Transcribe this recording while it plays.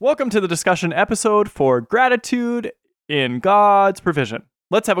Welcome to the discussion episode for gratitude in God's provision.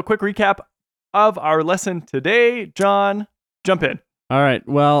 Let's have a quick recap of our lesson today. John, jump in. All right.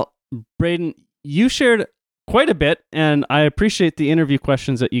 Well, Braden, you shared quite a bit, and I appreciate the interview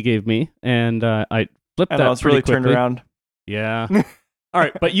questions that you gave me, and I flipped that I was really pretty turned quickly. around. Yeah. All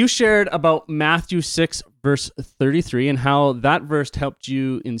right. But you shared about Matthew 6, verse 33, and how that verse helped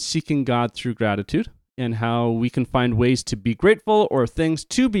you in seeking God through gratitude, and how we can find ways to be grateful or things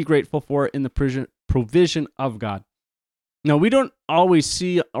to be grateful for in the provision of God. Now, we don't always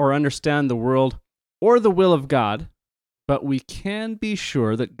see or understand the world or the will of God, but we can be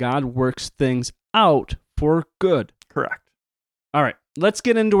sure that God works things out for good. Correct. All right, let's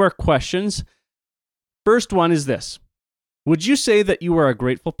get into our questions. First one is this. Would you say that you are a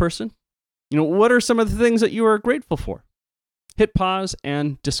grateful person? What are some of the things that you are grateful for? Hit pause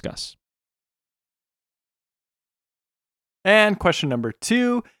and discuss. And question number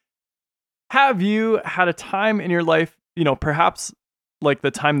 2, have you had a time in your life, perhaps like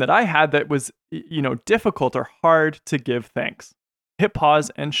the time that I had that was, difficult or hard to give thanks? Hit pause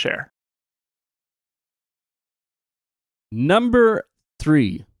and share. Number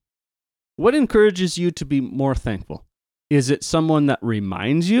 3, what encourages you to be more thankful? Is it someone that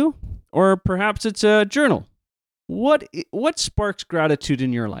reminds you? Or perhaps it's a journal? What sparks gratitude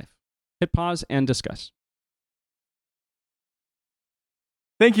in your life? Hit pause and discuss.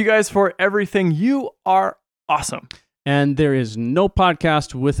 Thank you guys for everything. You are awesome. And there is no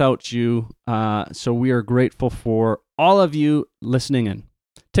podcast without you. So we are grateful for all of you listening in.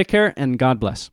 Take care and God bless.